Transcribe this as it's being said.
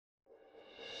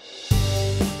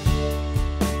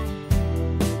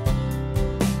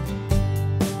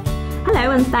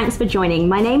Hello and thanks for joining.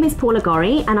 My name is Paula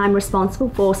Gorry and I'm responsible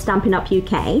for Stampin Up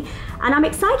UK. And I'm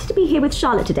excited to be here with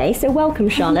Charlotte today, so welcome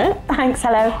Charlotte. Thanks,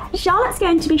 hello. Charlotte's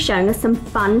going to be showing us some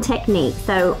fun techniques,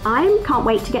 so I can't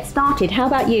wait to get started. How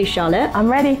about you, Charlotte?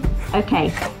 I'm ready.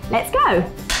 Okay, let's go.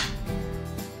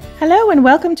 Hello and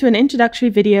welcome to an introductory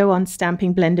video on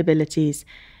stamping blendabilities.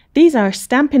 These are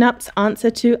Stampin Up's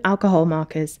answer to alcohol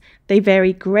markers. They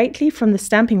vary greatly from the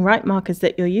stamping right markers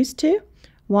that you're used to.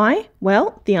 Why?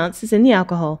 Well, the answer's in the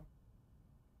alcohol.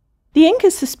 The ink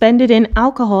is suspended in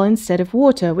alcohol instead of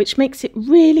water, which makes it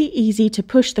really easy to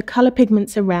push the colour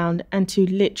pigments around and to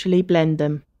literally blend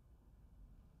them.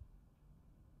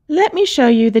 Let me show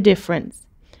you the difference.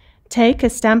 Take a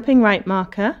stamping right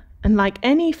marker, and like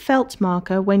any felt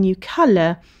marker, when you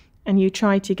colour and you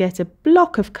try to get a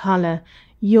block of colour,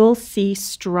 you'll see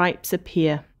stripes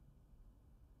appear.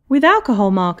 With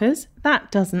alcohol markers,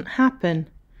 that doesn't happen.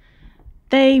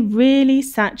 They really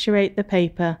saturate the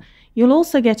paper. You'll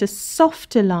also get a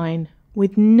softer line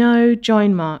with no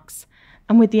join marks.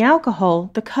 And with the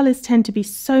alcohol, the colours tend to be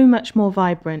so much more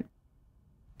vibrant.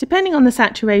 Depending on the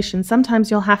saturation, sometimes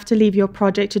you'll have to leave your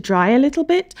project to dry a little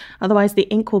bit, otherwise the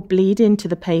ink will bleed into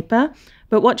the paper.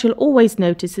 But what you'll always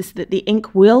notice is that the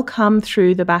ink will come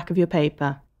through the back of your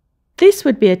paper. This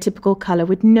would be a typical colour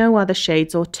with no other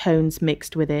shades or tones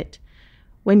mixed with it.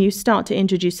 When you start to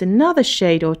introduce another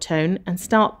shade or tone and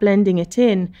start blending it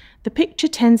in, the picture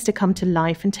tends to come to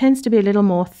life and tends to be a little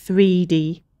more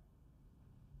 3D.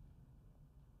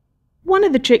 One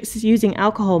of the tricks using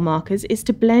alcohol markers is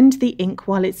to blend the ink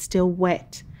while it's still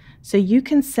wet. So you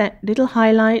can set little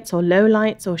highlights or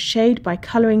lowlights or shade by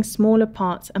colouring smaller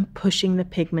parts and pushing the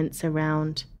pigments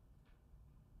around.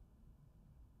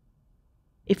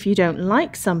 If you don't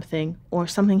like something or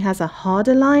something has a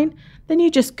harder line, then you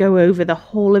just go over the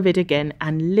whole of it again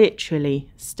and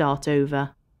literally start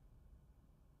over.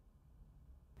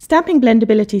 Stamping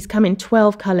blendabilities come in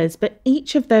 12 colours, but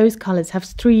each of those colours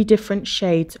has 3 different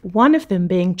shades, one of them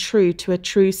being true to a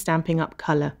true Stampin' Up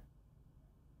colour.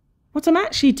 What I'm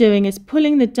actually doing is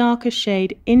pulling the darker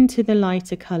shade into the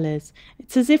lighter colours.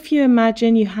 It's as if you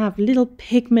imagine you have little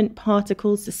pigment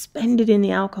particles suspended in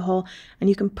the alcohol and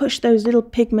you can push those little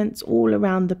pigments all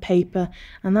around the paper,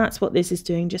 and that's what this is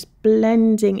doing, just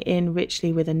blending in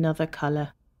richly with another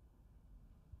colour.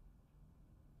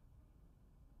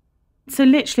 So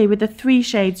literally with the 3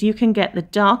 shades you can get the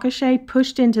darker shade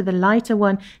pushed into the lighter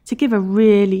one to give a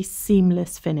really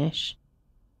seamless finish.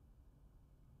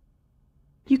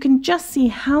 You can just see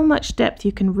how much depth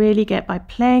you can really get by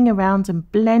playing around and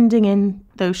blending in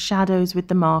those shadows with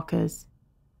the markers.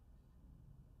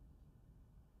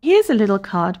 Here's a little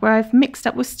card where I've mixed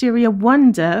up Wisteria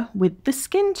Wonder with the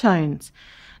skin tones.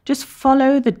 Just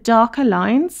follow the darker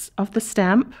lines of the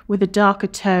stamp with a darker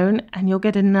tone and you'll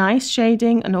get a nice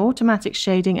shading, an automatic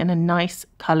shading and a nice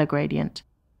colour gradient.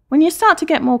 When you start to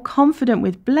get more confident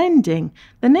with blending,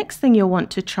 the next thing you'll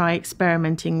want to try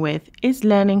experimenting with is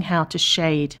learning how to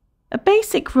shade. A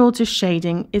basic rule to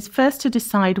shading is first to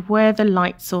decide where the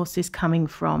light source is coming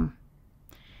from.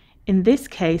 In this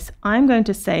case, I'm going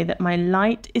to say that my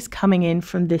light is coming in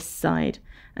from this side.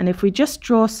 And if we just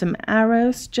draw some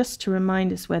arrows just to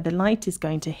remind us where the light is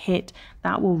going to hit,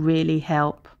 that will really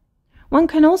help. One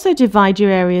can also divide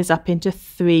your areas up into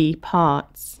 3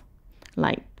 parts,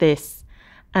 like this.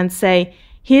 And say,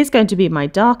 here's going to be my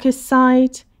darkest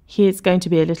side, here's going to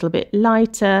be a little bit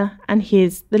lighter, and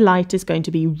here's the light is going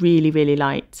to be really, really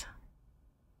light.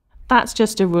 That's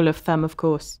just a rule of thumb, of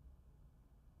course.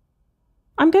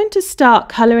 I'm going to start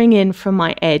colouring in from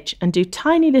my edge and do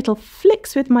tiny little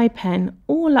flicks with my pen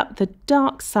all up the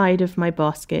dark side of my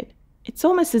basket. It's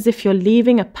almost as if you're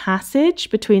leaving a passage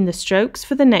between the strokes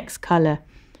for the next colour.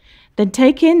 Then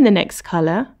take in the next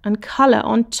colour and colour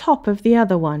on top of the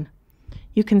other one.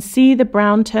 You can see the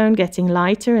brown tone getting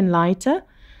lighter and lighter.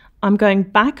 I'm going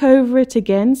back over it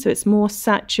again so it's more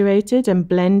saturated and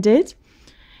blended.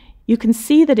 You can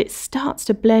see that it starts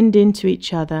to blend into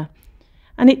each other.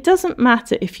 And it doesn't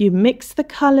matter if you mix the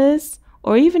colours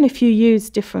or even if you use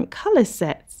different colour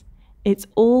sets. It's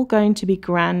all going to be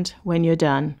grand when you're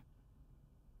done.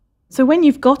 So when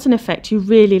you've got an effect you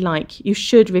really like, you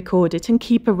should record it and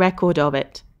keep a record of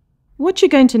it. What you're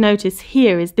going to notice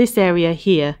here is this area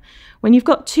here. When you've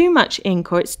got too much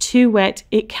ink or it's too wet,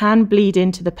 it can bleed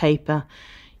into the paper.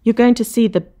 You're going to see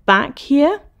the back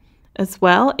here as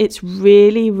well. It's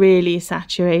really, really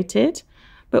saturated.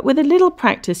 But with a little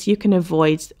practice, you can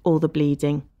avoid all the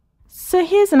bleeding. So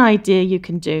here's an idea you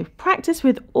can do. Practice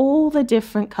with all the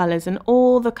different colours and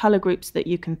all the colour groups that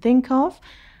you can think of,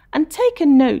 and take a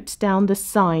note down the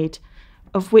side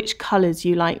of which colours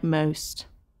you like most.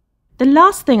 The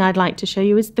last thing I'd like to show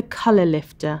you is the colour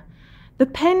lifter. The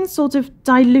pen sort of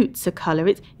dilutes a colour.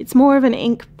 It's more of an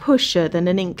ink pusher than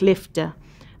an ink lifter.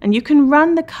 And you can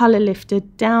run the colour lifter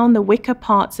down the wicker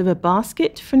parts of a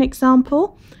basket, for an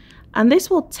example, and this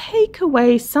will take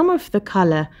away some of the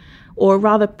colour, or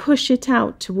rather push it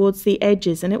out towards the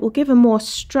edges, and it will give a more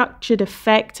structured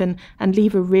effect and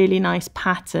leave a really nice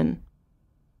pattern.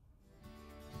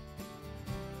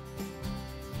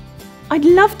 I'd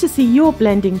love to see your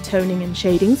blending, toning and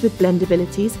shadings with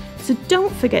Blendabilities, so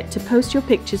don't forget to post your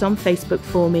pictures on Facebook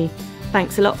for me.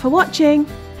 Thanks a lot for watching.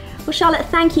 Well, Charlotte,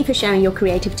 thank you for sharing your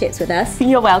creative tips with us.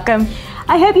 You're welcome.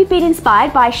 I hope you've been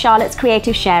inspired by Charlotte's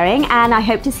creative sharing, and I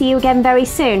hope to see you again very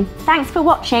soon. Thanks for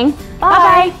watching.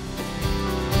 Bye. Bye.